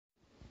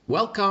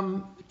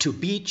Welcome to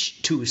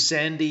Beach Too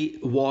Sandy,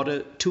 Water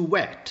Too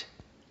Wet,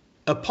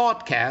 a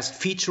podcast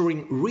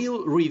featuring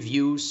real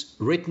reviews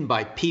written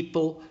by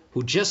people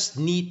who just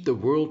need the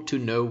world to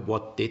know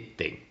what they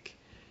think.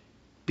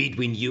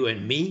 Between you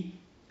and me,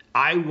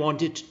 I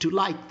wanted to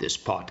like this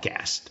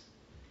podcast,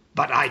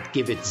 but I'd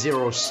give it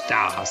 0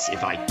 stars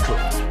if I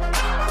could.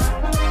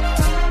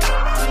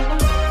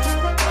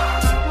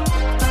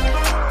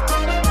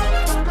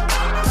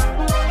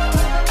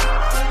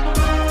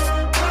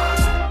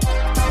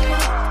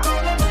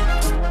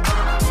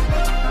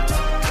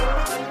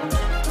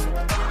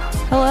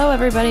 Hello,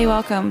 everybody.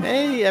 Welcome.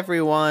 Hey,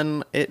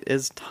 everyone. It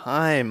is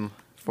time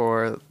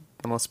for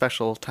the most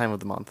special time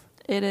of the month.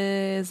 It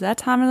is that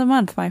time of the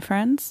month, my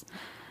friends.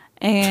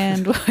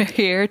 And we're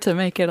here to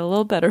make it a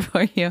little better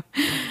for you.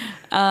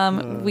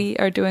 We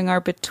are doing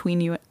our Between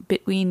You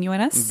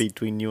and Us.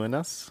 Between you and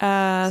us.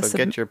 So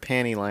get your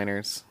panty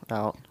liners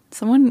out.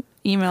 Someone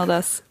emailed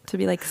us to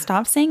be like,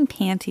 stop saying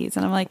panties.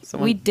 And I'm like,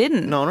 we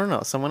didn't.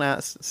 No.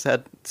 Someone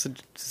said,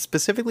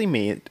 specifically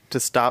me, to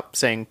stop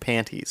saying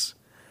panties.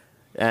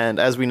 And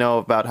as we know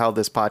about how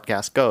this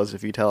podcast goes,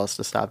 if you tell us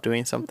to stop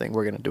doing something,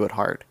 we're going to do it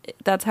hard.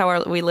 That's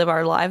how we live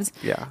our lives.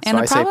 Yeah. And so the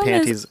I say problem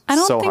panties is, I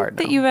don't so think hard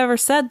that now. you've ever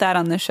said that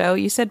on the show.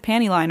 You said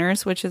panty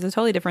liners, which is a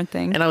totally different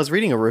thing. And I was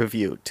reading a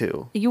review,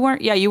 too. You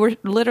weren't. Yeah, you were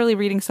literally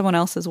reading someone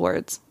else's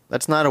words.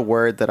 That's not a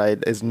word that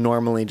is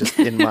normally just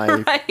in my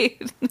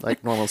Right.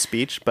 like normal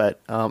speech, but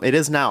it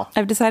is now.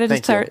 I've decided to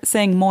Thank start you.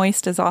 saying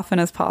moist as often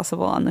as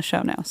possible on the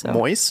show now. So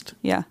Moist?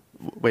 Yeah.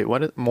 Wait,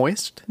 what is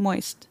moist?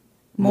 Moist.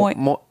 Moist?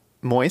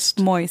 Moist.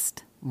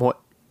 Moist.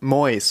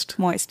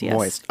 Moist, yes.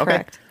 Moist.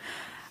 Okay.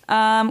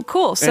 Correct.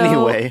 Cool.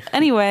 So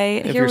anyway,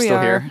 if here you're we still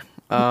are.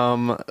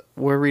 here,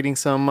 we're reading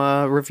some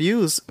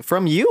reviews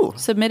from you.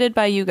 Submitted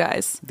by you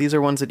guys. These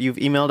are ones that you've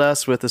emailed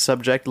us with the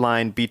subject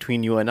line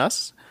Between You and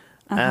Us.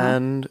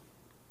 And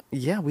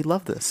yeah, we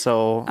love this.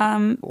 So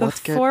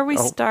Before we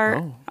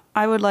start,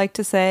 I would like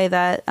to say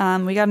that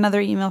we got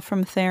another email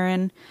from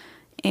Theron.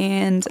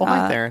 And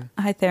hi, Theron.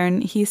 Hi, Theron.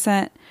 He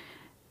sent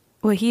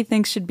what he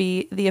thinks should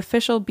be the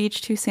official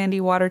Beach Too Sandy,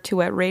 Water Too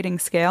Wet rating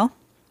scale.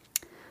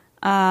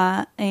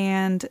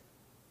 And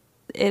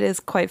it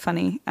is quite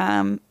funny.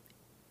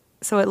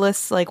 So it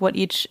lists like what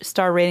each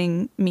star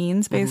rating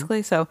means,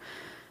 basically. So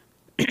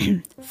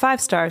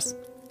 5 stars.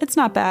 It's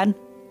not bad.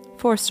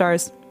 4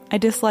 stars. I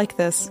dislike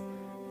this.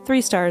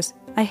 3 stars.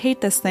 I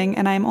hate this thing,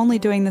 and I am only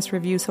doing this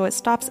review so it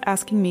stops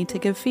asking me to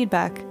give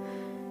feedback.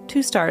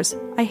 2 stars.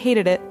 I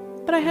hated it,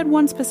 but I had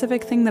one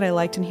specific thing that I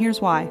liked, and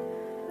here's why.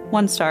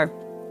 1 star.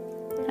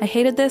 I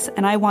hated this,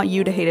 and I want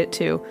you to hate it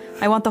too.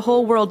 I want the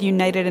whole world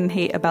united in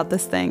hate about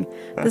this thing.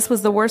 This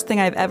was the worst thing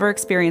I've ever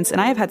experienced,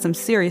 and I have had some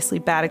seriously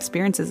bad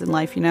experiences in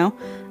life, you know?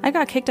 I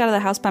got kicked out of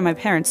the house by my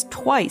parents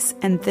twice,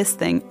 and this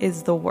thing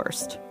is the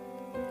worst.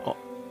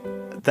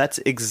 That's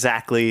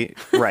exactly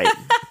right,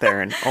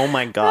 Theron. Oh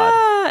my God.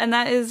 And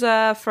that is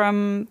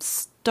from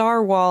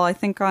Starwall, I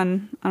think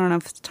on, I don't know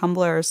if it's Tumblr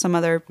or some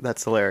other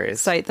That's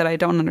hilarious. site that I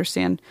don't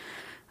understand.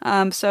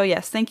 So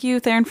yes, thank you,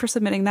 Theron, for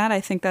submitting that.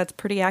 I think that's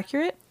pretty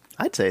accurate.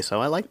 I'd say so.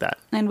 I like that.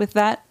 And with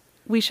that,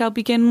 we shall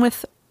begin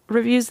with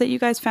reviews that you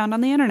guys found on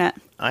the internet.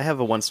 I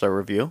have a 1-star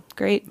review.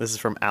 Great. This is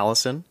from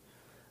Allison.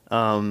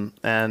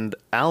 And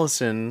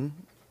Allison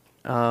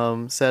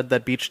said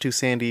that Beach Too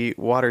Sandy,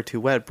 Water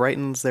Too Wet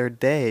brightens their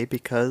day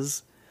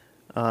because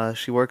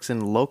she works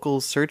in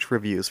local search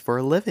reviews for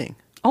a living.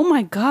 Oh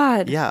my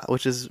God. Yeah,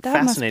 which is That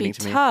must fascinating be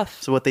to me.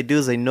 tough. So what they do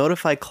is they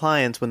notify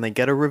clients when they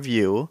get a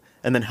review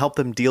and then help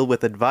them deal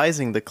with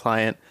advising the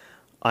client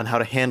on how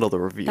to handle the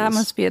reviews. That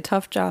must be a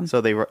tough job.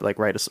 So they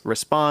write a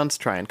response,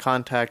 try and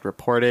contact,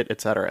 report it,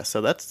 etc. So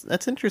that's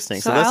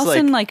interesting. So that's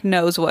Allison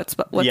knows what's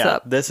yeah,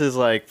 up. this is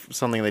like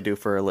something they do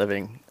for a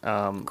living.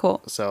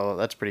 Cool. So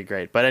that's pretty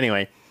great. But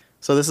anyway,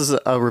 so this is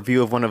a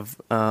review of one of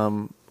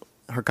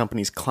her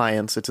company's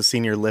clients. It's a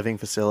senior living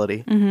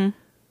facility. Mm-hmm.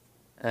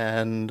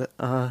 And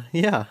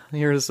yeah,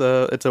 it's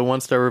a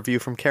 1-star review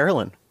from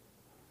Carolyn.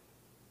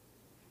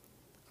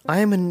 I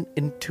am an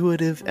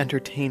intuitive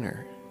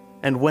entertainer,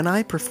 and when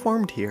I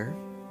performed here,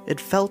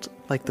 it felt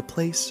like the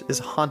place is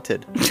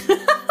haunted.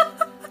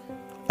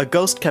 A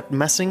ghost kept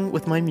messing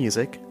with my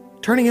music,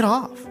 turning it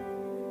off.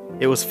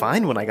 It was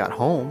fine when I got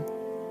home.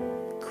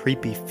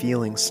 Creepy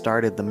feelings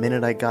started the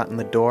minute I got in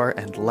the door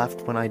and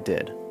left when I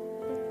did.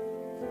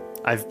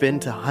 I've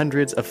been to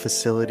hundreds of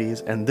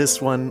facilities, and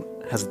this one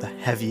has the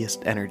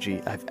heaviest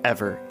energy I've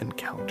ever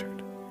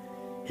encountered.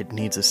 It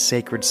needs a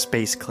sacred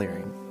space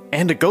clearing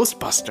and a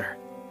Ghostbuster.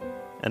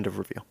 End of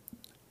review.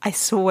 I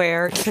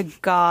swear to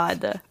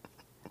God.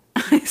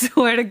 I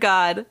swear to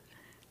God.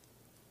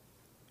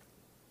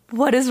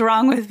 What is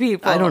wrong with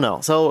people? I don't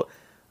know. So,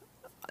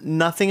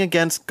 nothing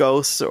against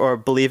ghosts or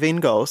believing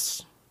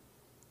ghosts.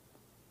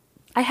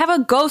 I have a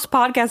ghost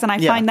podcast, and I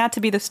Yeah. find that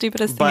to be the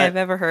stupidest thing But- I've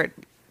ever heard.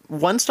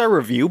 1-star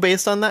review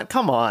based on that?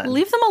 Come on.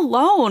 Leave them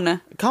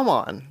alone. Come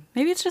on.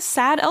 Maybe it's just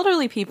sad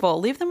elderly people.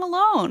 Leave them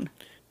alone.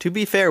 To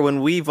be fair,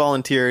 when we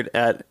volunteered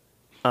at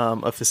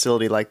a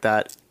facility like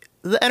that,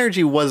 the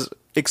energy was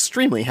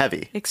extremely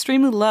heavy.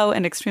 Extremely low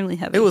and extremely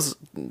heavy. It was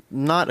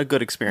not a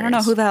good I experience. don't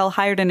know who the hell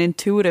hired an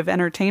intuitive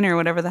entertainer,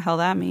 whatever the hell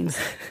that means.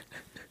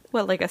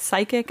 What, like a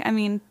psychic? I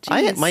mean,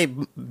 geez. My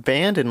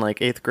band in like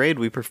 8th grade,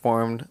 we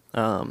performed,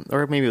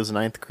 or maybe it was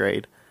 9th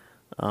grade.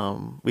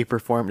 We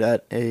performed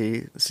at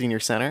a senior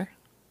center.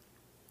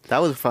 That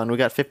was fun. We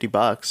got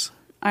 $50.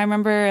 I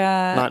remember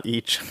Not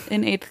each.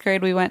 in 8th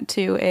grade we went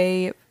to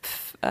a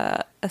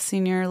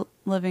senior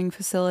living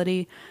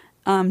facility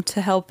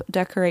to help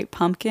decorate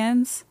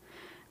pumpkins,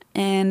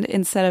 and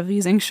instead of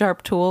using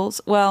sharp tools,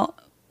 well,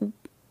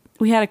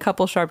 we had a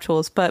couple sharp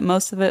tools, but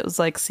most of it was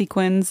like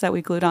sequins that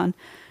we glued on.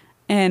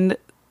 And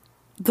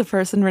the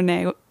person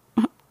Renee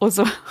was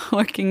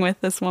working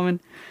with, this woman,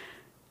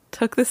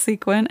 took the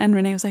sequin, and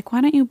Renee was like, why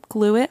don't you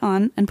glue it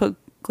on and put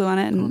glue on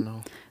it?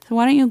 And so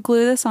why don't you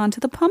glue this onto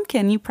the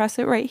pumpkin? You press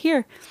it right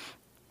here.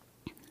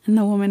 And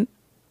the woman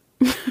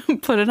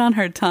put it on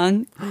her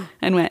tongue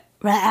and went,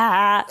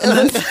 rah,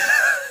 and then,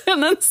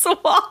 and then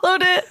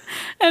swallowed it.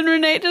 And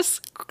Renee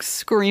just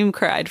scream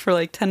cried for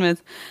like 10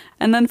 minutes.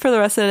 And then for the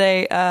rest of the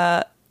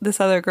day, this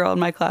other girl in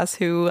my class,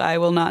 who I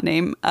will not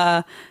name,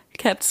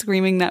 kept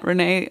screaming that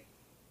Renee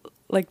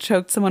like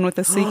choked someone with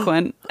a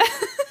sequin.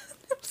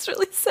 It was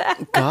really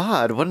sad.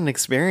 God, what an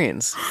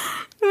experience.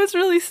 It was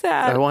really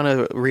sad. I want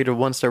to read a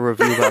 1-star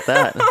review about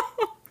that.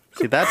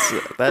 See,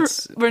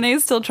 that's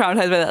Renee's still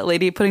traumatized by that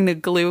lady putting the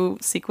glue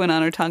sequin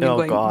on her tongue and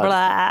going God.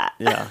 blah.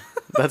 Yeah,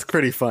 that's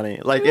pretty funny.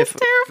 Like It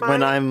was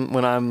when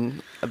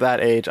I'm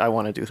that age, I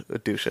want to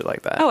do shit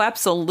like that. Oh,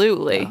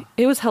 absolutely. Yeah.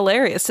 It was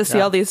hilarious to see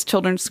all these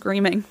children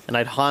screaming. And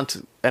I'd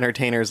haunt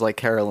entertainers like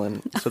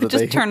Carolyn so that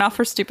just they turn off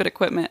her stupid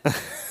equipment.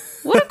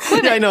 What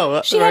equipment? Yeah, I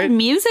know. She right? had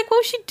music. What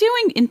was she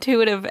doing?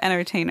 Intuitive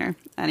entertainer.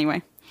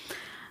 Anyway.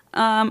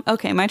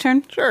 Okay, my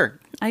turn. Sure.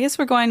 I guess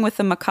we're going with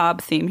the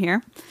macabre theme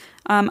here.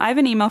 I have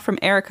an email from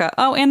Erica.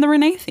 Oh, and the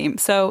Renee theme.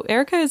 So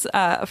Erica is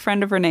a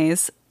friend of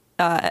Renee's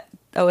at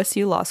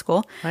OSU Law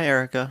School. Hi,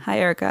 Erica. Hi,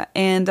 Erica.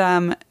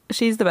 And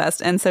she's the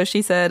best. And so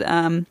she said,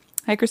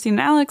 hi, Christine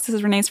and Alex. This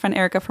is Renee's friend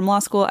Erica from law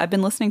school. I've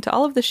been listening to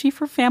all of the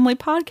Schieffer family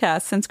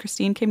podcasts since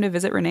Christine came to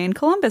visit Renee in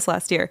Columbus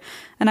last year.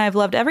 And I've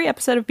loved every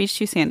episode of Beach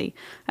Too Sandy.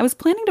 I was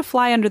planning to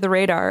fly under the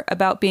radar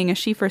about being a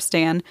Schieffer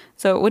stan,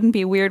 so it wouldn't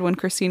be weird when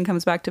Christine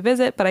comes back to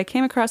visit, but I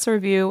came across a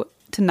review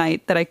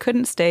tonight that I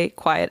couldn't stay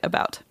quiet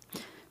about.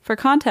 For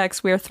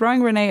context, we are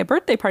throwing Renee a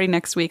birthday party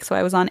next week, so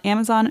I was on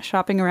Amazon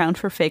shopping around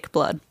for fake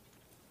blood.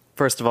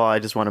 First of all, I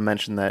just want to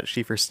mention that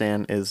Schieffer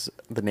Stan is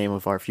the name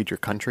of our future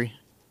country.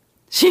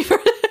 Schieffer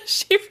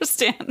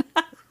Stan.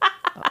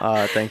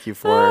 Thank you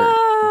for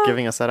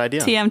giving us that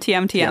idea.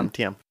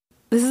 TM.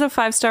 This is a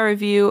 5-star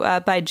review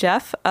by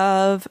Jeff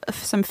of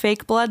some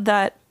fake blood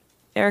that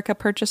Erica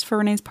purchased for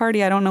Renee's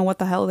party. I don't know what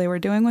the hell they were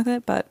doing with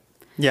it, but...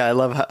 Yeah, I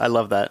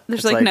love that.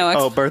 There's like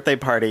no... birthday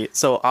party.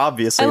 So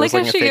obviously I it like was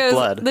like how a she fake goes,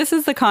 blood. this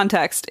is the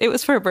context. It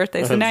was for a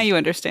birthday, so now you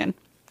understand.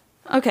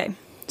 Okay,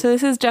 so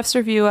this is Jeff's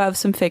review of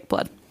some fake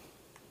blood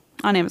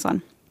on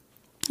Amazon.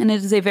 And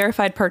it is a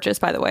verified purchase,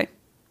 by the way.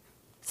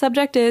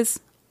 Subject is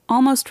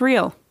almost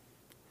real.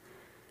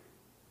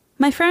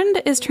 My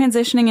friend is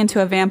transitioning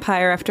into a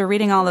vampire after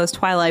reading all those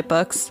Twilight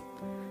books.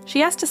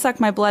 She asked to suck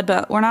my blood,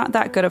 but we're not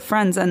that good of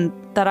friends, and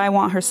that I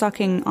want her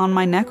sucking on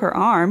my neck or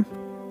arm.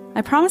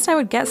 I promised I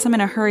would get some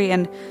in a hurry,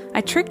 and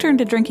I tricked her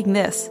into drinking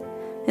this.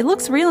 It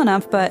looks real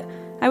enough, but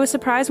I was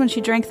surprised when she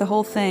drank the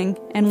whole thing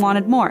and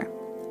wanted more.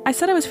 I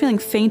said I was feeling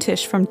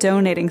faintish from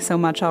donating so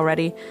much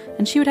already,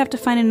 and she would have to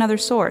find another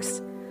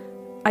source.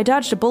 I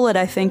dodged a bullet,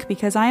 I think,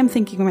 because I am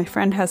thinking my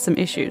friend has some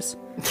issues.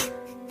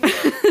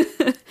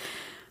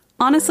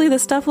 Honestly, the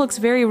stuff looks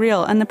very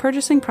real, and the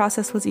purchasing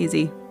process was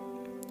easy.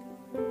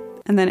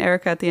 And then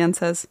Erica at the end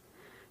says,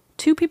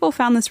 2 people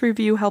found this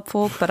review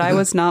helpful, but I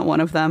was not one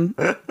of them.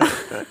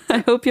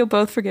 I hope you'll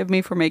both forgive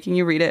me for making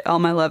you read it. All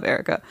my love,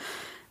 Erica.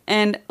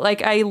 And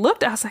like I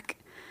looked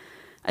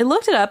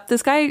it up.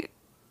 This guy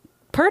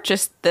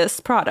purchased this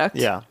product.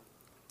 Yeah.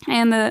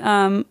 And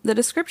the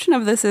description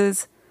of this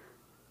is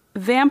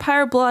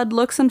vampire blood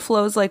looks and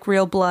flows like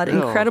real blood.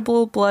 Ew.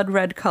 Incredible blood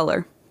red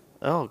color.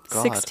 Oh,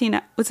 God. 16.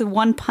 It's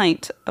 1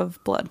 pint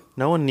of blood.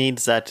 No one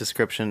needs that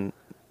description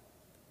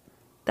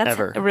That's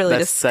ever. really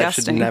That should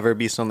disgusting. never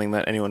be something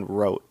that anyone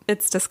wrote.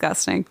 It's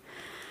disgusting.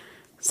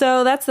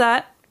 So that's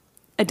that.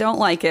 I don't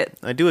like it.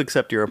 I do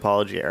accept your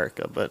apology,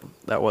 Erica, but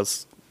that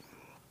was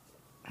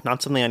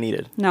not something I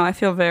needed. No, I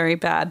feel very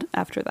bad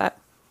after that.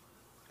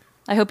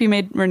 I hope you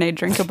made Renee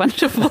drink a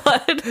bunch of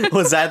blood.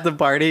 Was that the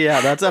party?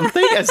 Yeah, that's. I'm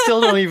thinking.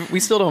 We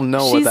still don't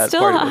know what She's that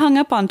still party was. hung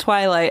up on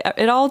Twilight.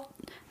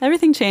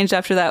 Everything changed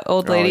after that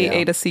old lady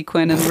ate a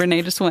sequin and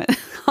Renee just went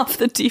off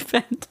the deep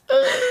end.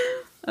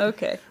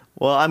 Okay.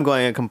 Well, I'm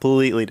going a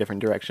completely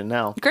different direction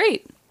now.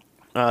 Great.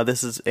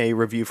 This is a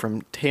review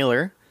from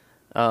Taylor.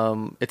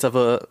 It's of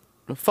a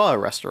pho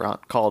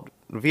restaurant called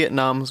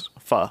Vietnam's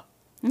Pho.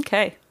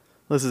 Okay.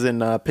 This is in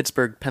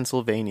Pittsburgh,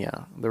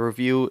 Pennsylvania. The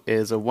review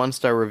is a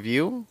 1-star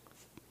review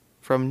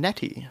from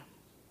Nettie.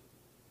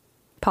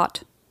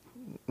 Pot.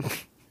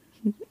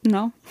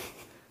 No?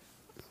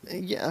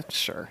 Yeah,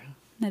 sure.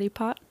 Nettie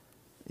Pot?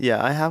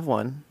 Yeah, I have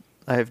one.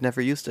 I have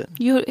never used it.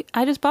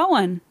 I just bought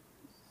one.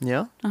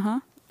 Yeah? Uh-huh.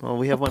 Well,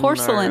 we have one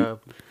porcelain. in our...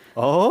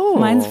 Oh!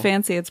 Mine's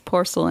fancy. It's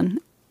porcelain,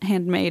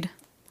 handmade.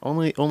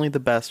 Only the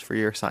best for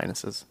your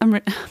sinuses.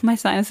 My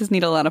sinuses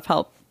need a lot of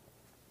help.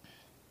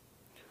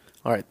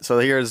 All right, so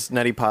here's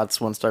Neti Pot's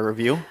 1-star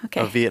review Okay.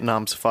 of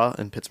Vietnam's Pho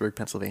in Pittsburgh,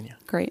 Pennsylvania.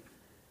 Great.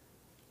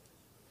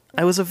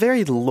 I was a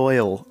very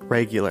loyal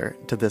regular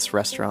to this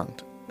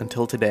restaurant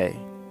until today,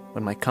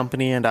 when my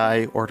company and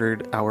I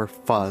ordered our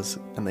fuzz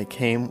and they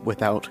came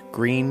without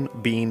green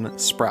bean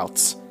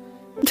sprouts.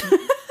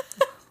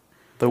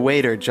 The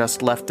waiter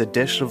just left a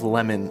dish of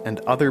lemon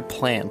and other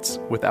plants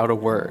without a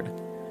word.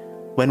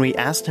 When we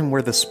asked him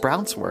where the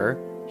sprouts were,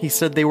 he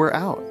said they were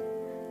out.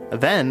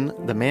 Then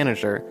the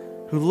manager,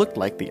 who looked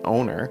like the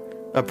owner,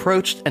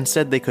 approached and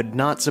said they could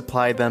not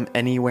supply them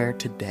anywhere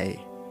today.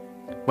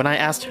 When I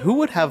asked who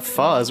would have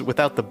fuzz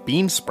without the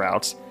bean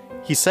sprouts,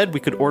 he said we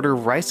could order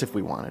rice if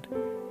we wanted.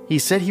 He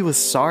said he was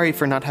sorry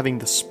for not having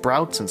the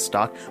sprouts in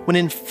stock, when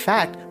in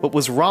fact what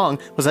was wrong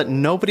was that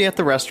nobody at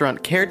the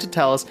restaurant cared to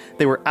tell us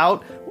they were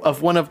out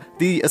of one of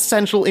the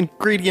essential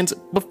ingredients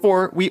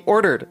before we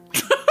ordered.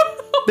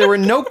 There were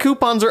no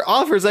coupons or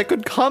offers that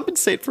could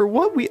compensate for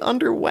what we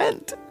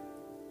underwent.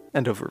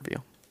 End of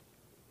review.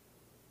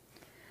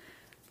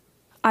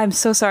 I'm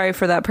so sorry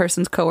for that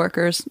person's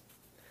coworkers.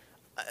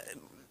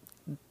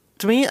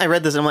 To me, I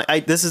read this and I'm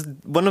like, this is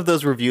one of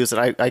those reviews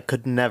that I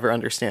could never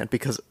understand,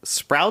 because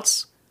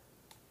sprouts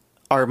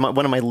are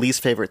one of my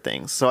least favorite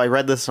things. So I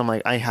read this and I'm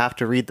like, I have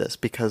to read this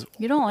because...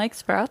 You don't like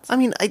sprouts? I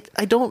mean,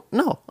 I don't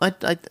know.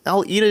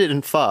 I'll eat it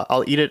in pho.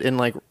 I'll eat it in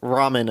like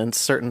ramen and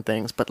certain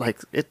things, but like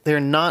they're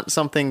not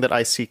something that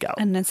I seek out.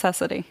 A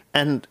necessity.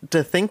 And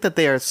to think that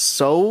they are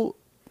so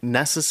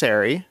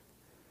necessary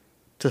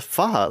to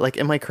pho, like,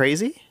 am I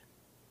crazy?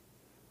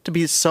 To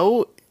be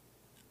so...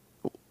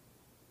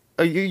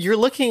 You're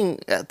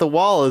looking at the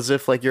wall as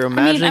if like you're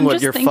imagining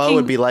what your pho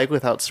would be like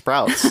without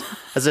sprouts,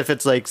 as if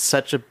it's like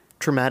such a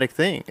traumatic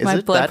thing. Is my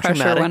it blood that pressure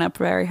traumatic? went up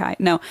very high.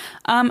 No,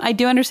 I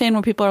do understand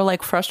when people are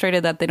like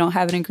frustrated that they don't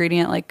have an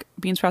ingredient. Like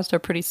bean sprouts are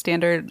pretty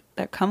standard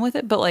that come with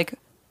it, but like,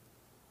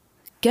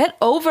 get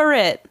over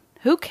it.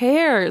 Who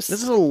cares?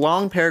 This is a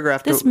long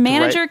paragraph. This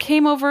manager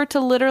came over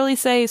to literally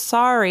say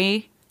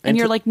sorry, and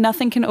you're like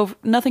nothing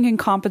can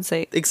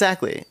compensate.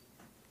 Exactly.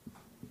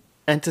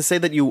 And to say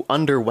that you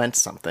underwent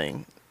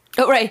something.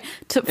 Oh, right.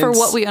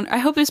 I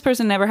hope this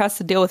person never has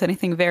to deal with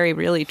anything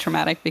really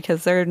traumatic,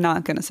 because they're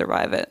not going to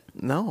survive it.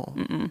 No.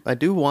 Mm-mm. I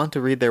do want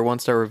to read their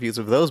 1-star reviews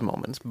of those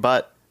moments,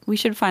 but... We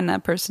should find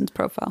that person's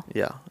profile.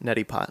 Yeah.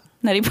 Neti Pot.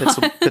 Neti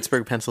Pot.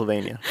 Pittsburgh,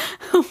 Pennsylvania.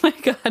 Oh, my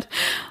God.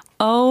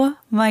 Oh,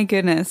 my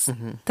goodness.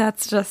 Mm-hmm.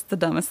 That's just the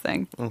dumbest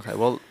thing. Okay.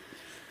 Well,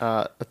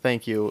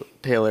 thank you,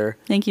 Taylor.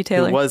 Thank you,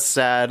 Taylor. It was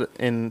sad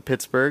in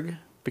Pittsburgh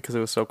because it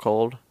was so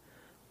cold.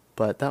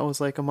 But that was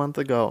like a month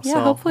ago. Yeah, so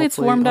hopefully it's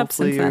warmed up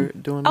since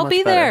then. I'll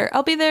be there.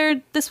 I'll be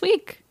there this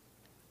week.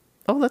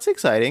 Oh, that's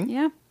exciting.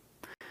 Yeah.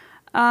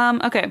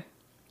 Okay.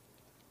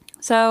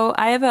 So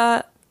I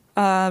have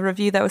a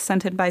review that was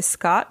sent in by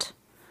Scott,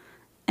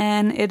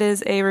 and it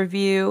is a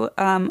review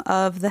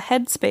of the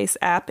Headspace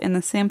app in the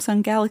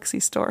Samsung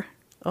Galaxy Store.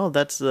 Oh,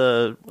 that's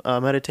the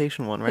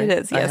meditation one, right? It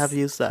is, yes. I have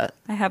used that.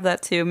 I have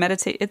that too.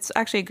 It's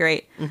actually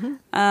great.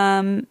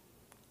 Mm-hmm.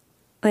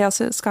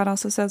 Scott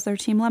also says they're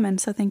Team Lemon,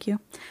 so thank you.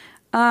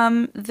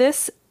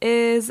 This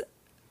is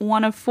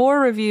one of 4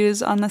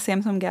 reviews on the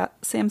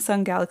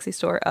Samsung Galaxy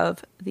Store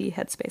of the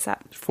Headspace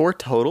app. 4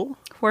 total?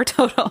 4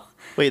 total.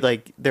 Wait,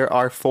 like there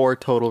are 4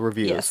 total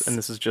reviews, yes. And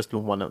this is just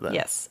one of them?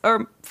 Yes,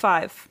 or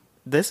 5.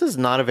 This is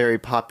not a very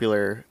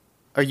popular...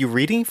 Are you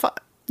reading 5?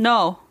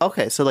 No.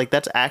 Okay, so like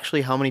that's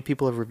actually how many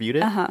people have reviewed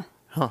it? Uh-huh.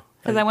 Huh.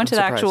 Because I went to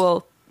the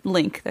actual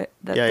link that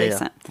they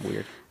sent.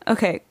 Weird.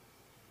 Okay.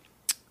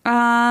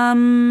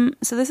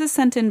 So this is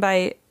sent in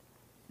by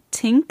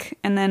Tink,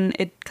 and then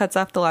it cuts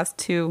off the last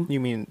 2. You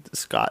mean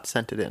Scott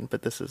sent it in,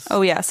 but this is...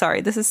 Oh, yeah,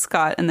 sorry. This is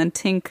Scott, and then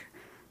Tink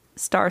 ***,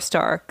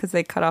 because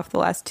they cut off the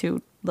last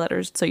 2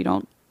 letters so you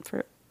don't...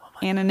 For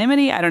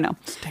anonymity? I don't know.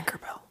 It's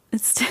Tinkerbell.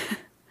 It's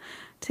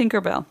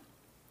Tinkerbell.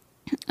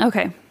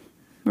 Okay.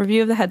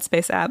 Review of the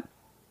Headspace app.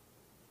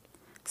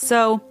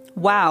 So,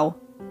 wow.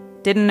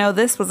 Didn't know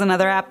this was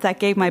another app that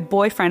gave my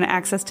boyfriend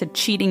access to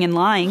cheating and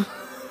lying.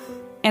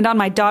 And on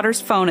my daughter's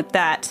phone at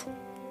that.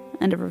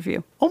 End of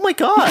review. Oh my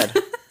God.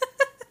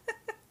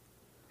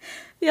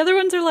 The other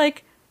ones are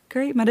like,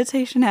 great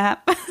meditation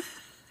app.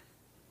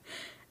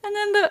 And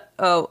then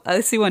I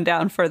see one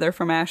down further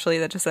from Ashley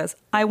that just says,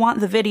 I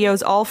want the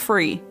videos all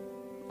free.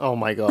 Oh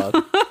my God.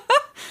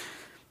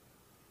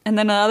 And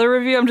then another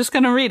review, I'm just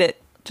going to read it.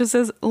 Just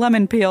says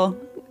lemon peel.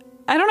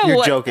 I don't know You're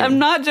what. joking. I'm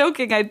not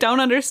joking. I don't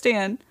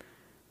understand.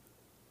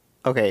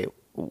 Okay.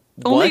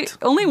 Only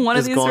one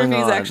of these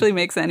reviews on? actually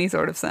makes any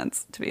sort of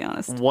sense, to be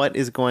honest. What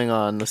is going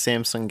on in the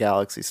Samsung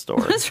Galaxy Store?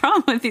 What's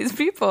wrong with these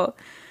people?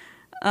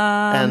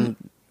 And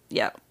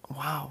Yeah.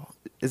 wow,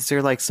 is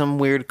there like some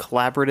weird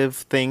collaborative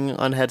thing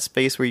on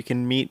Headspace where you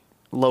can meet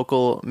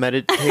local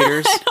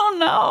meditators? I don't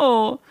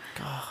know.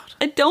 God,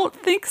 I don't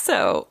think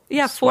so.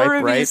 Yeah, Swipe 4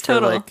 reviews right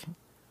total. For like,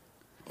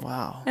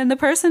 Wow. And the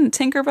person,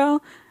 Tinkerbell,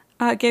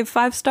 gave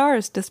 5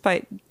 stars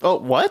despite Oh,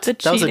 what? the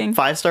That was a cheating.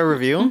 5-star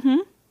review? Mm-hmm.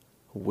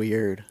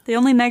 Weird. The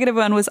only negative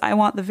one was, I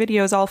want the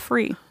videos all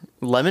free.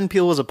 Lemon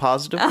peel was a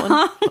positive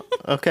one?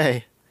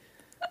 Okay.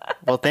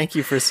 Well, thank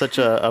you for such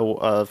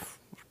a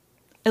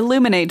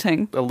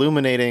Illuminating.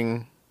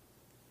 illuminating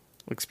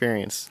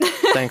experience.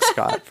 Thanks,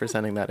 Scott, for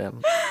sending that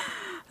in.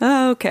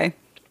 Okay.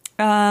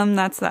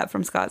 That's that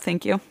from Scott.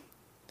 Thank you.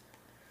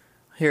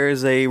 Here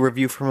is a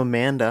review from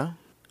Amanda.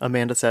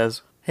 Amanda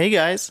says, "Hey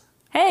guys,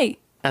 Hey.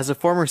 as a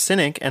former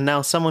cynic and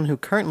now someone who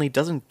currently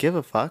doesn't give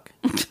a fuck."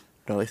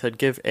 No, they said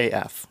give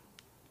AF.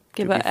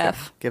 Give To a be fair,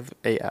 F. Give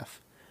AF.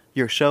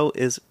 Your show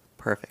is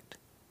perfect.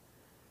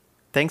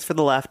 Thanks for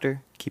the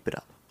laughter. Keep it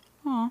up.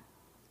 Aw.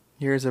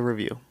 Here's a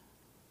review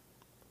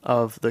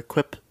of the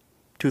Quip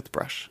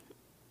toothbrush.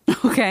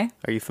 Okay.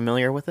 Are you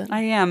familiar with it?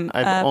 I am.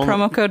 I've only-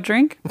 Promo code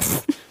drink.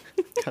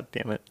 God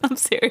damn it. I'm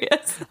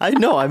serious. I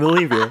know, I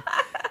believe you.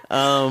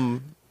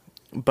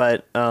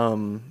 But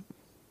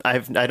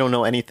I don't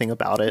know anything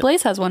about it.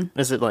 Blaze has one.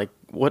 Is it like,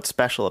 what's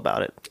special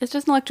about it? It's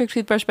just an electric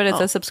toothbrush, but it's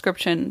Oh. a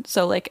subscription.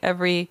 So like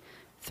every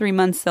 3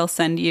 months they'll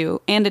send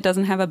you, and it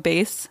doesn't have a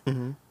base.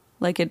 Mm-hmm.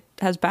 Like it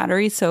has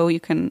batteries, so you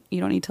don't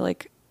need to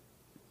like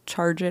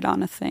charge it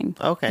on a thing.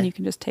 Okay. And you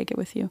can just take it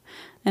with you.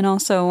 And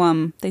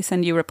also, they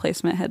send you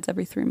replacement heads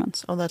every 3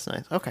 months. Oh, that's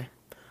nice. Okay.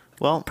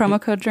 Well, Promo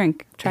code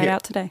drink. Try it Yeah.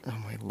 out today. oh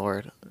my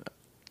lord.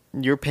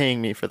 You're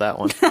paying me for that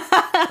one.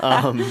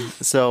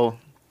 So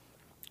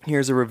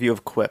here's a review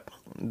of Quip.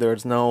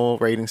 There's no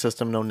rating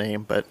system, no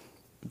name, but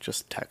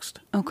just text.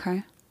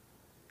 Okay.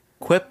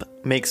 Quip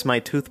makes my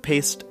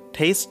toothpaste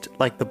taste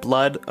like the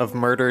blood of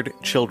murdered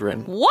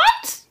children.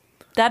 What?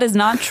 That is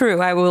not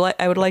true. I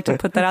would like to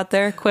put that out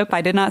there. Quip,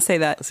 I did not say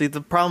that. See,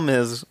 the problem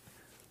is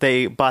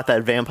they bought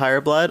that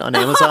vampire blood on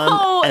Amazon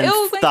Oh, and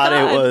oh my thought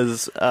God. it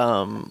was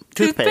toothpaste,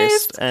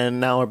 Toothpaste? and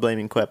now we're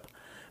blaming Quip.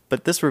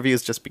 But this review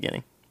is just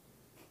beginning.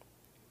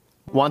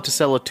 Want to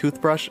sell a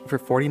toothbrush for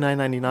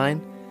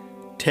 $49.99?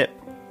 Tip,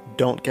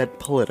 don't get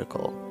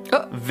political.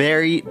 Oh.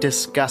 Very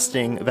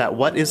disgusting that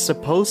what is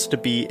supposed to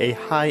be a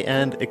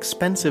high-end,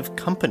 expensive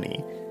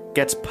company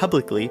gets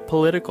publicly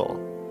political.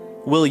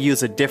 Will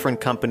use a different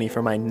company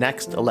for my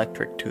next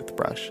electric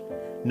toothbrush.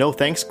 No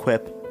thanks,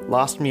 Quip.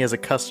 Lost me as a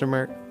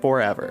customer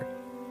forever.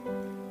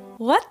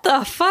 What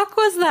the fuck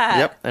was that?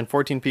 Yep, and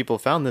 14 people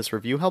found this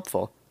review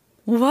helpful.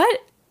 What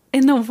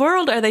in the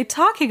world are they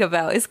talking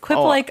about? Is Quip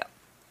Oh. like,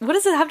 what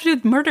does it have to do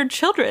with murdered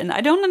children?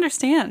 I don't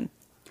understand.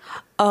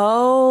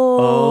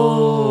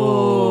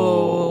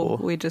 Oh.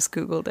 We just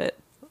Googled it.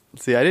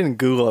 See, I didn't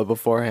Google it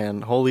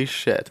beforehand. Holy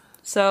shit.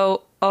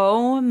 So,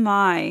 oh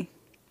my.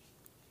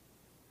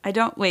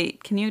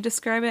 Wait, can you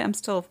describe it? I'm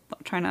still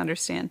trying to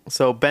understand.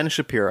 So, Ben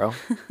Shapiro,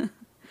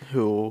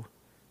 who,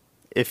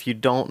 if you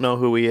don't know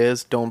who he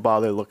is, don't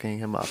bother looking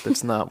him up.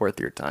 It's not worth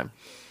your time.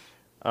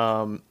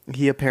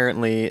 He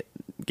apparently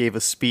gave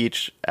a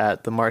speech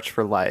at the March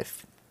for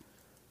Life,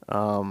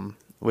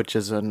 which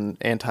is an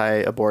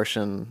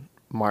anti-abortion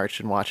march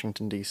in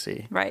Washington,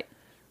 D.C. Right.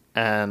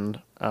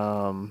 And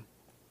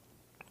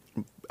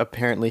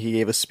apparently he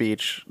gave a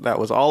speech that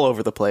was all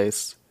over the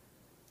place,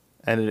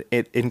 and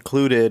it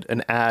included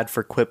an ad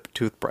for Quip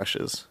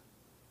toothbrushes.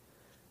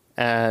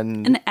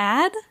 And An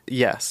ad?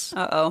 yes,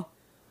 Uh-oh.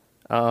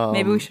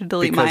 Maybe we should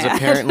delete because my ad.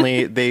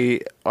 apparently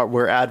they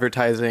were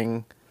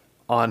advertising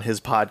on his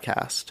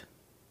podcast,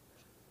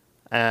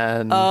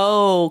 and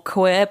Oh,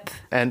 Quip.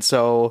 and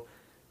so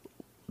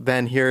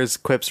then here's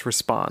Quip's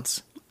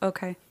response.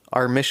 Okay.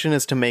 Our mission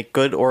is to make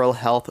good oral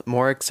health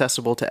more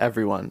accessible to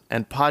everyone,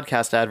 and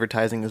podcast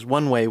advertising is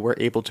one way we're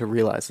able to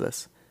realize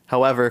this.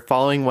 However,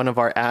 following one of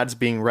our ads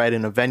being read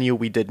in a venue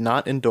we did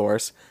not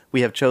endorse,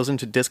 we have chosen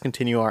to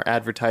discontinue our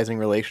advertising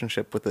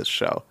relationship with this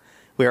show.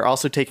 We are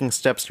also taking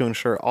steps to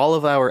ensure all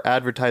of our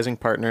advertising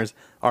partners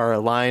are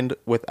aligned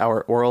with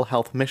our oral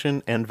health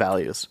mission and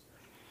values.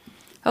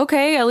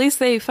 Okay, at least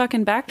they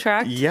fucking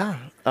backtracked. Yeah.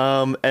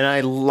 And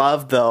I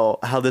love, though,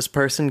 how this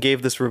person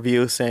gave this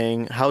review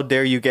saying, how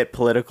dare you get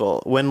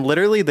political? When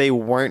literally they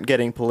weren't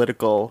getting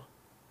political.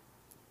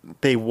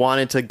 They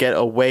wanted to get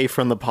away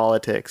from the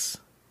politics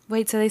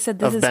Wait, so they said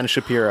this of is... Ben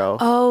Shapiro.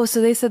 Oh,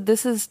 so they said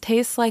this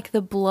tastes like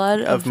the blood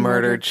Of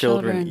murdered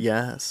children.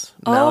 Yes.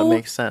 Now Oh, it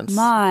makes sense.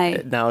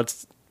 my. Now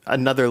it's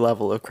another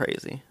level of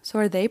crazy. So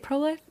are they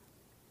pro-life?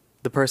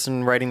 The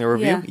person writing the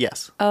review? Yeah.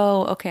 Yes.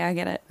 Oh, okay, I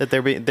get it. That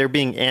they're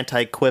being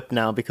anti-Quip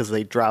now because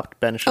they dropped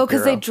Ben Shapiro. Oh,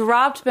 because they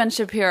dropped Ben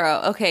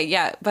Shapiro. Okay,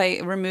 yeah, by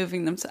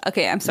removing them.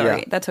 Okay, I'm sorry.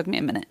 Yeah. That took me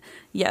a minute.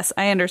 Yes,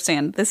 I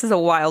understand. This is a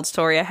wild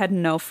story. I had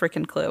no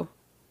freaking clue.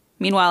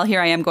 Meanwhile,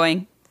 here I am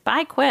going,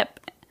 bye Quip.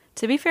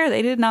 To be fair,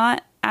 they did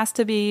not ask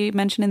to be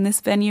mentioned in this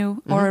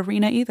venue or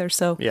arena either,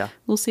 so Yeah.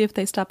 we'll see if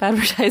they stop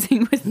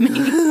advertising with me.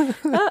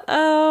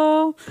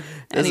 Uh-oh.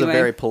 This is a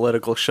very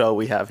political show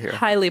we have here.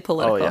 highly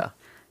political. Oh, yeah.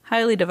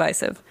 Highly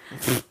divisive.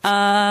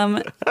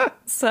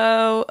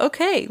 So,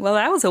 okay. Well,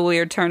 that was a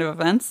weird turn of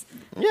events.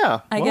 Yeah.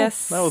 I well,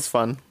 guess- that was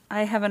fun.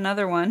 I have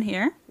another one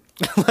here.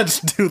 Let's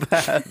do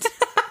that.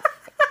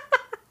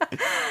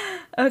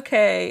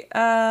 Okay.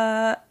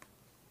 Hi,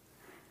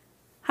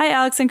 Hi,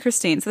 Alex and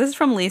Christine. So this is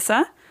from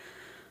Lisa.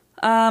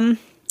 A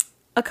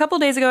couple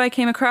days ago, I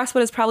came across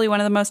what is probably one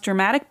of the most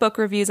dramatic book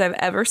reviews I've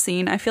ever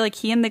seen. I feel like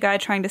he and the guy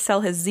trying to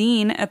sell his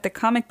zine at the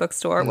comic book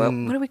store. What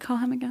do we call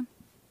him again?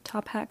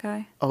 Top hat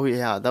guy? Oh,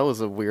 yeah, that was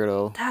a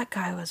weirdo. That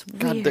guy was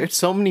weird. God, there's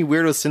so many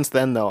weirdos since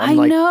then, though. I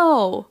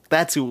know.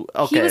 That's who.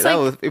 Okay,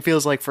 it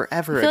feels like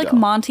forever I feel ago. like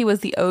Monty was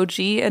the OG,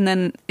 and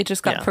then it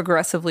just got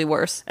progressively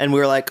worse. And we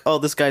were like, oh,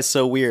 this guy's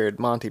so weird,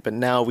 Monty. But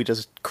now we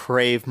just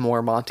crave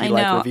more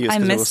Monty-like reviews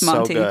because it was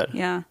Monty. so good.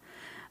 Yeah.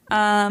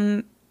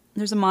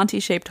 There's a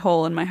Monty-shaped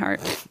hole in my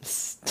heart.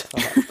 Stop.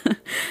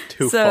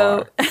 Too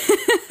far.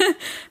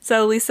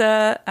 So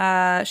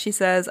Lisa, she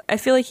says, I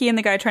feel like he and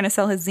the guy trying to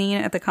sell his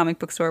zine at the comic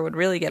book store would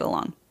really get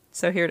along.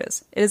 So here it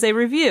is. It is a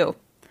review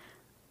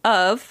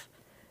of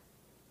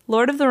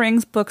Lord of the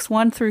Rings books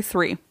 1 through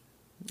 3.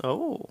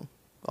 Oh,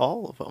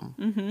 all of them.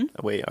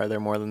 Mm-hmm. Wait, are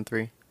there more than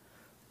 3?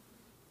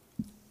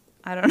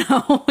 I don't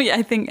know. Yeah,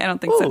 I don't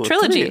think so.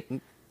 Trilogy.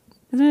 3.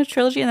 Isn't it a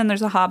trilogy? And then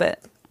there's a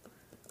Hobbit.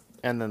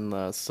 And then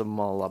the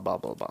Samala blah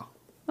blah blah.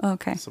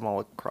 Okay.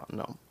 Samala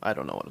no, I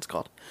don't know what it's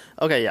called.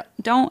 Okay, yeah.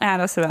 Don't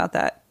add us about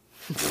that.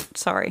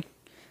 Sorry.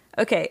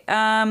 Okay.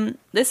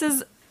 This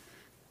is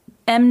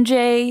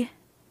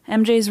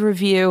MJ's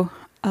review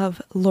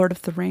of Lord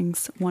of the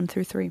Rings 1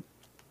 through 3.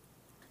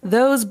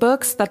 Those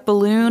books that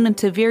balloon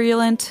into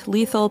virulent,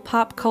 lethal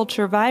pop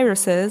culture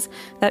viruses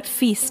that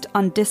feast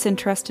on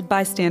disinterested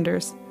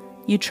bystanders.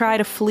 You try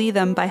to flee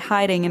them by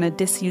hiding in a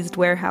disused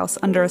warehouse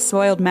under a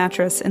soiled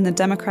mattress in the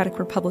Democratic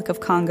Republic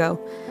of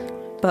Congo.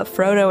 But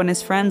Frodo and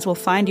his friends will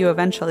find you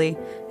eventually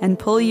and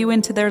pull you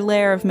into their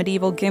lair of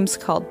medieval gimps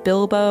called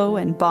Bilbo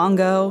and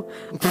Bongo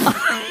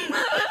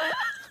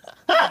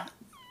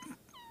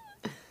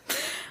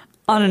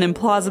on an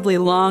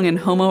implausibly long and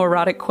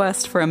homoerotic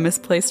quest for a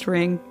misplaced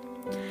ring.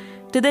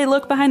 Did they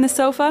look behind the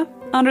sofa?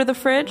 Under the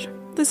fridge?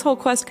 This whole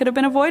quest could have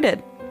been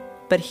avoided.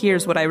 But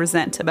here's what I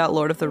resent about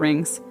Lord of the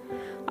Rings.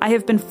 I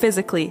have been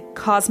physically,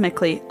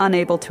 cosmically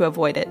unable to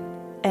avoid it.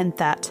 And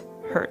that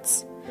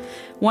hurts.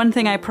 One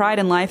thing I pride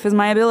in life is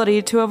my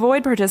ability to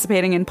avoid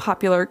participating in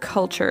popular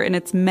culture in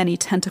its many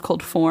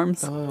tentacled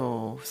forms.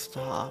 Oh,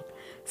 stop.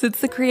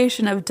 Since the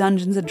creation of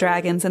Dungeons &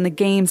 Dragons and the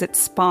games it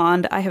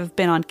spawned, I have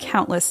been on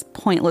countless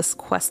pointless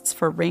quests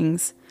for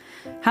rings.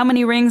 How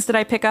many rings did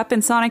I pick up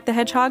in Sonic the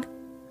Hedgehog?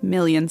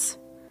 Millions.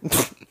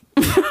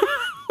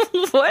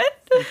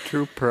 What?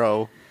 True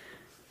pro.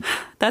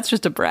 That's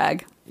just a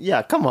brag.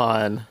 Yeah, come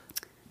on.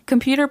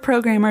 Computer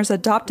programmers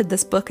adopted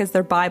this book as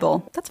their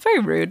Bible. That's very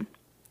rude.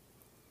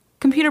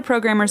 Computer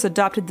programmers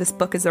adopted this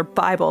book as their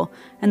Bible,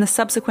 and the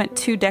subsequent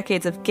 2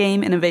 decades of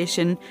game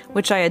innovation,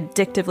 which I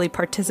addictively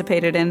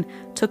participated in,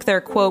 took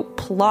their, quote,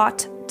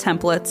 plot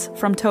templates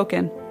from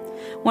Tolkien.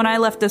 When I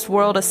left this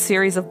world, a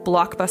series of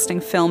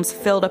blockbusting films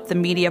filled up the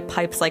media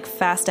pipes like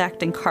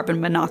fast-acting carbon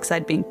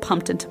monoxide being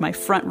pumped into my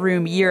front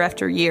room year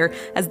after year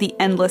as the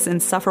endless,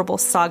 insufferable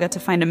saga to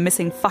find a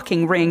missing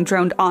fucking ring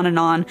droned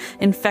on,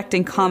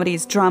 infecting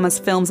comedies, dramas,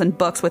 films, and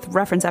books with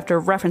reference after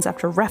reference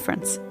after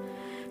reference.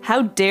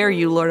 How dare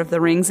you, Lord of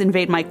the Rings,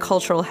 invade my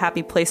cultural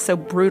happy place so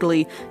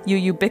brutally, you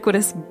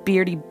ubiquitous,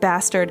 beardy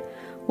bastard?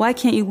 Why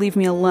can't you leave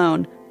me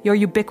alone? Your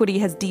ubiquity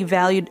has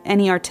devalued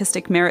any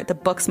artistic merit the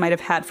books might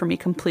have had for me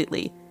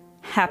completely.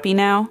 Happy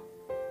now?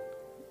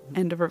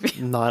 End of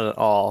review. Not at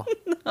all.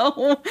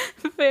 No,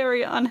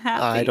 very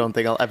unhappy. I don't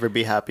think I'll ever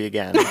be happy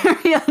again.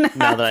 Very unhappy.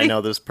 Now that I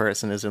know this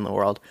person is in the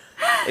world.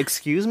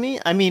 Excuse me?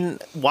 I mean,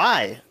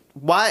 why?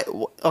 Why?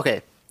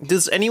 Okay.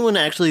 Does anyone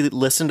actually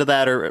listen to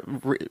that or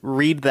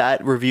read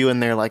that review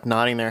and they're like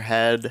nodding their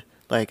head?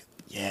 Like,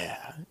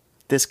 yeah,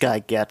 this guy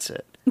gets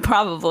it.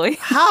 Probably.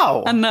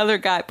 How? Another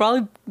guy.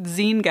 Probably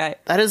zine guy.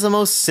 That is the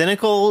most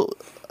cynical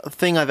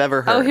thing I've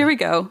ever heard. Oh, here we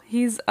go.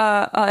 He's,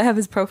 I have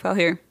his profile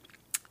here.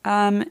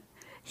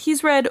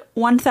 He's read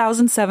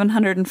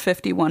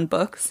 1,751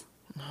 books.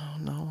 Oh,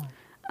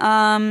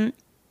 no.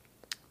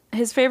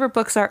 His favorite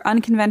books are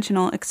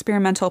unconventional,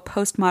 experimental,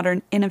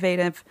 postmodern,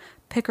 innovative,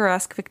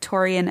 picaresque,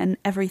 Victorian, and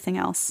everything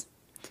else.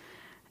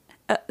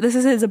 This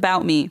is his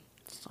about me.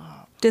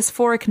 Stop.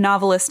 Dysphoric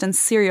novelist and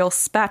serial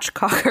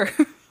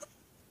spatchcocker.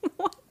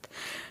 What?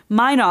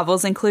 My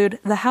novels include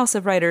The House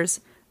of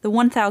Writers, the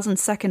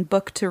 1,002nd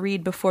book to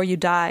read before you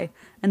die,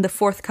 and the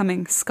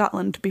forthcoming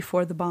Scotland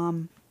Before the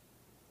Bomb.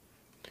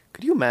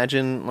 Could you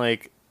imagine,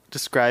 like,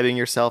 describing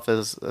yourself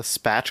as a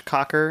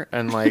spatchcocker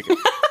and, like,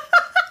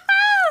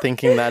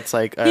 thinking that's,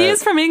 like, He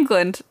is from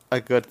England. a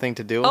good thing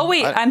to do? Oh,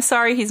 wait, I'm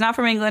sorry. He's not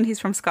from England. He's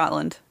from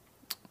Scotland.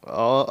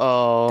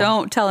 Uh-oh.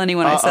 Don't tell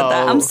anyone I said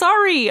that. I'm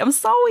sorry. I'm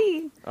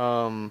sorry.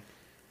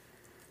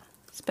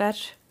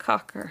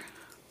 Spatchcocker.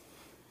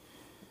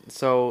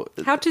 So...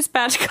 How to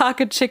Spatchcock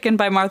a Chicken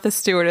by Martha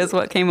Stewart is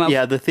what came up.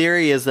 Yeah, the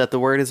theory is that the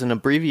word is an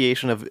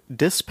abbreviation of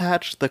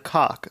dispatch the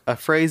cock, a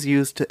phrase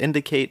used to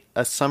indicate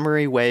a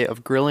summary way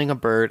of grilling a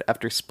bird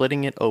after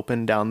splitting it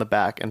open down the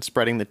back and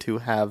spreading the two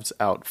halves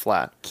out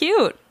flat.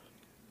 Cute.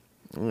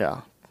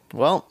 Yeah.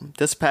 Well,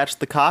 dispatch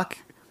the cock.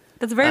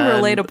 That's very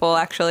relatable,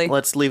 actually.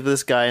 Let's leave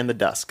this guy in the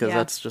dust, because Yeah.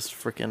 that's just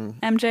freaking...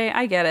 MJ,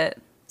 I get it.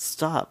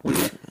 Stop.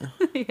 I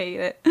hate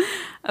it.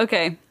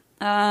 Okay.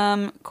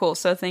 Cool.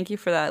 So thank you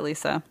for that,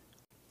 Lisa.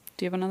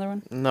 Do you have another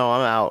one? No,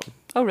 I'm out.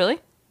 Oh, really?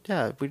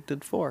 Yeah, we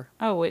did 4.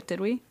 Oh, wait, did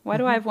we? Why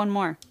do I have one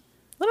more?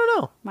 I don't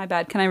know. My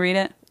bad. Can I read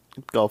it?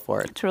 Go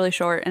for it. It's really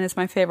short, and it's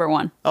my favorite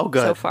one. Oh,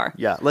 good. So far.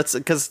 Yeah,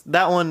 because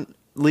that one,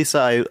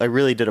 Lisa, I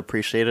really did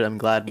appreciate it. I'm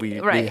glad we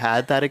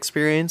had that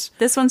experience.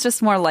 This one's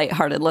just more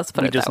lighthearted. Let's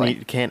put it that way.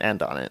 Can't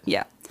end on it.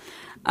 Yeah.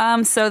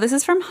 So this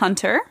is from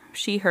Hunter,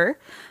 she, her.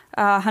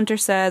 Hunter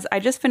says, I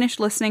just finished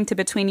listening to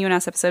Between You and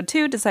Us episode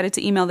 2, decided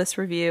to email this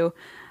review.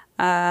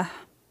 Here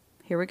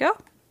we go.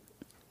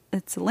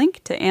 It's a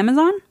link to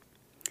Amazon.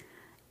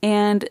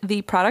 And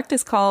the product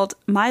is called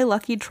My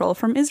Lucky Troll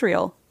from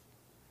Israel.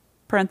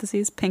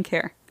 Parentheses, pink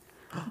hair.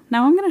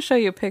 Now I'm going to show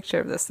you a picture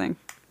of this thing.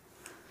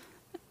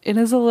 It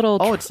is a little...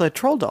 Oh, it's a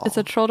troll doll. It's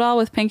a troll doll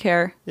with pink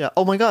hair. Yeah.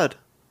 Oh my God.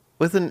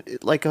 With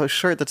a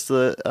shirt that's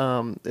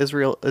the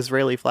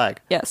Israeli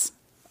flag. Yes.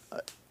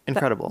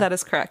 Incredible. That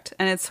is correct.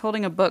 And it's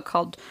holding a book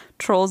called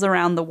Trolls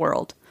Around the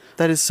World.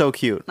 That is so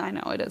cute. I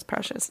know, it is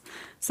precious.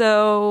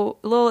 So,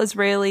 little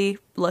Israeli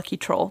lucky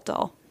troll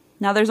doll.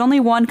 Now, there's only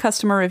one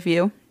customer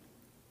review.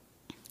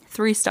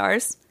 3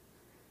 stars.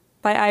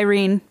 By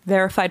Irene,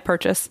 verified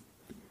purchase.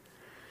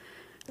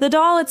 The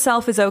doll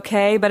itself is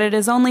okay, but it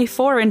is only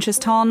 4 inches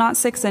tall, not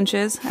 6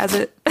 inches, as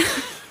it...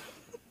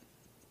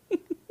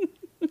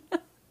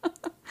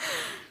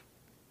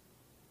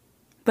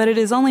 But it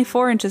is only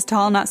 4 inches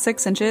tall, not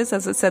 6 inches,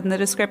 as it said in the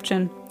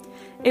description.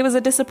 It was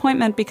a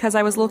disappointment because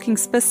I was looking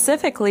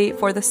specifically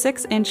for the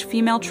 6-inch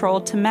female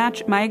troll to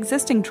match my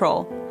existing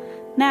troll.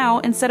 Now,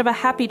 instead of a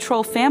happy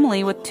troll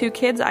family with 2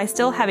 kids, I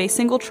still have a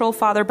single troll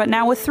father, but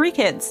now with 3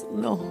 kids.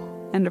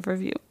 No. End of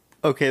review.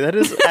 Okay, that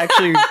is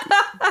actually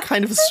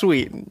kind of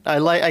sweet.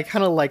 I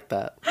kind of like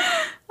that.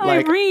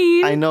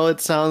 Irene. I know it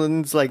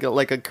sounds like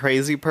a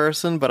crazy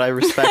person, but I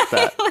respect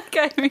that.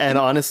 Irene. And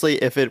honestly,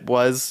 if it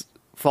was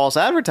false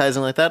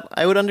advertising like that,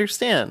 I would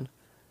understand.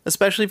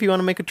 Especially if you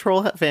want to make a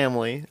troll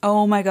family.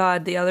 Oh my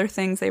God, the other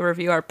things they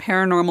review are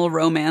paranormal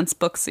romance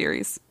book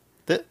series.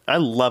 I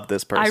love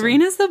this person.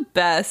 Irene is the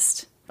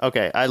best.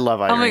 Okay, I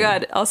love Irene. Oh my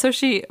God. Also,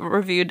 she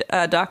reviewed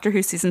Doctor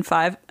Who Season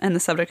 5, and the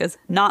subject is,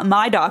 Not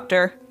My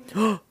Doctor.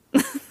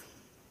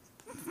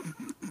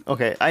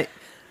 Okay,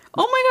 Oh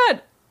my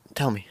God.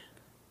 Tell me.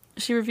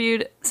 She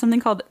reviewed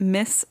something called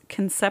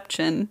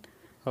Misconception.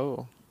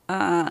 Oh.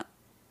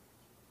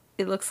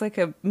 It looks like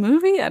a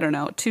movie? I don't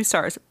know. 2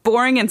 stars.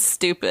 Boring and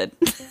stupid.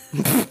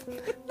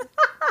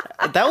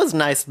 That was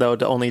nice, though,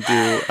 to only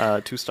do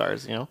 2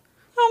 stars, you know?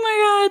 Oh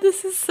my God,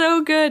 this is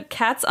so good.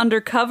 Cats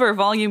Undercover,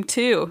 Volume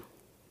 2.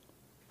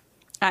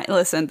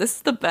 Listen, this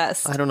is the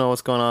best. I don't know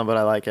what's going on, but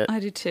I like it. I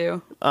do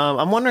too.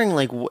 I'm wondering,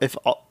 like, if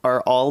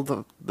are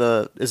all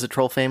is the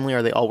troll family,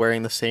 are they all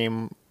wearing the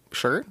same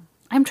shirt?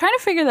 I'm trying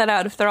to figure that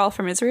out, if they're all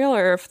from Israel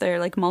or if they're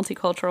like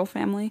multicultural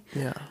family.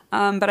 Yeah.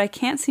 But I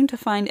can't seem to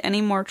find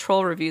any more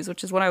troll reviews,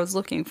 which is what I was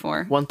looking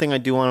for. One thing I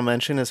do want to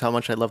mention is how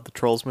much I love the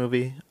Trolls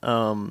movie.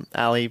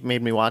 Allie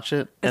made me watch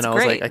it, and It's I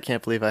was great. like, I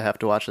can't believe I have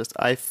to watch this.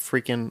 I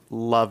freaking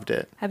loved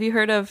it. Have you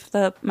heard of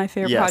my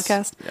favorite Yes,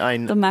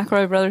 podcast? The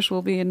McElroy brothers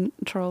will be in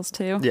Trolls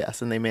too.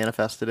 Yes, and they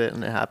manifested it,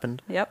 and it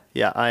happened. Yep.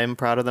 Yeah, I am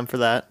proud of them for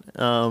that.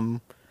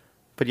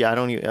 But yeah, I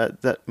don't.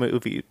 That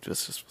movie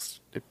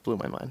just it blew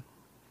my mind.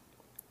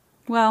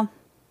 Well,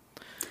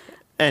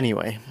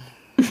 Anyway,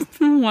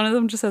 one of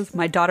them just says,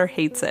 "My daughter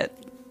hates it."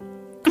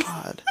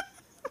 God,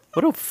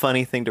 what a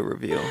funny thing to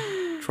review.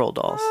 Troll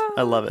dolls.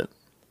 I love it.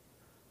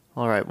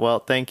 All right. Well,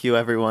 thank you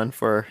everyone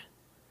for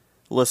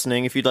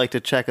listening. If you'd like to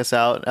check us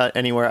out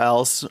anywhere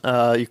else,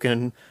 you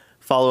can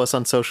follow us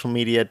on social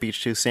media at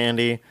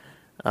Beach2Sandy.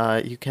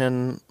 You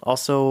can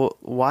also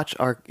watch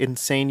our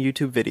insane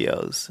YouTube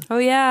videos. Oh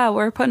yeah,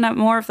 we're putting up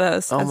more of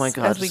those. Oh my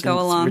God, as we go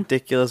along.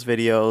 Ridiculous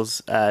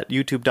videos at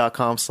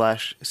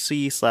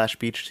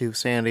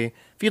youtube.com/c/Beach2Sandy.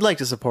 If you'd like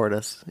to support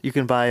us, you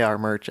can buy our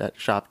merch at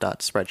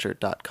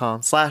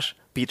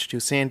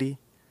shop.spreadshirt.com/Beach2Sandy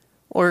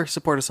or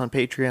support us on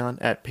Patreon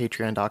at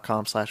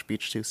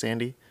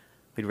patreon.com/Beach2Sandy.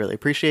 We'd really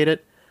appreciate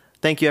it.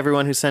 Thank you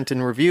everyone who sent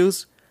in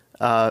reviews.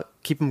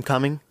 Keep them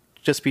coming.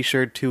 Just be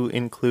sure to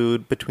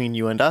include Between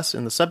You and Us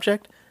in the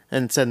subject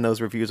and send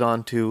those reviews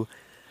on to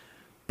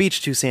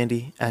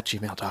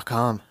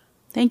beach2sandy@gmail.com.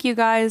 Thank you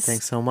guys.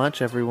 Thanks so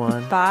much,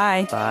 everyone.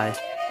 Bye. Bye.